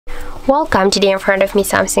Welcome, today in front of me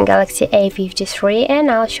Samsung Galaxy A53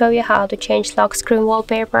 and I'll show you how to change lock screen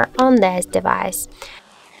wallpaper on this device.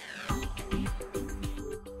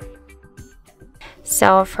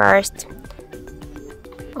 So first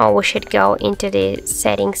we should go into the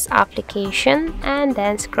settings application and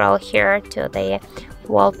then scroll here to the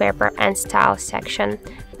wallpaper and style section.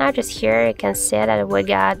 Now just here you can see that we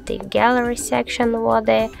got the gallery section with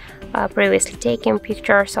the previously taken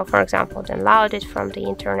pictures. So for example, downloaded from the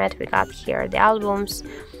internet, we got here the albums.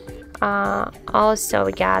 Also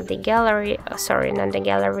we got the gallery, sorry, not the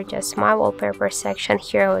gallery, just my wallpaper section.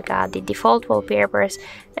 Here we got the default wallpapers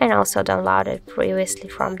and also downloaded previously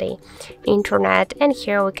from the internet, and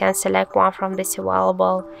here we can select one from this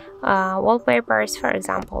available wallpapers. For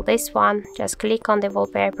example, this one, just click on the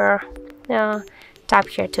wallpaper, tap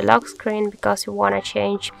here to lock screen because we want to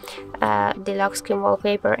change the lock screen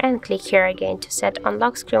wallpaper, and click here again to set on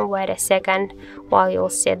lock screen. Wait a second while you'll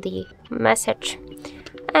see the message,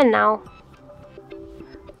 and now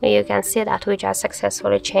you can see that we just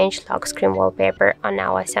successfully changed lock screen wallpaper on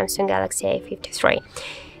our Samsung Galaxy A53.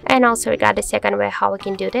 And also we got the second way how we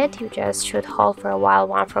can do that. You just should hold for a while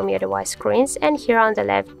one from your device screens, and here on the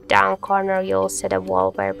left down corner you'll see the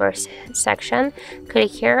wallpapers section. Click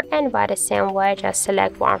here and by the same way just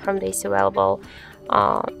select one from these available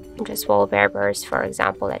just wallpapers. For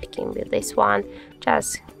example, it can be this one.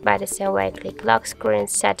 Just by the same way click lock screen,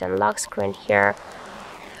 set on lock screen here.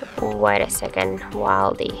 Wait a second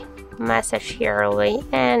while the message here will,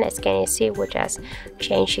 and as can you see we just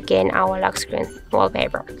change again our lock screen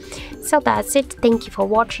wallpaper. So that's it. Thank you for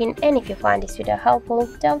watching, and if you find this video helpful,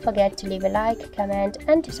 don't forget to leave a like, comment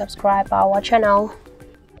and to subscribe our channel.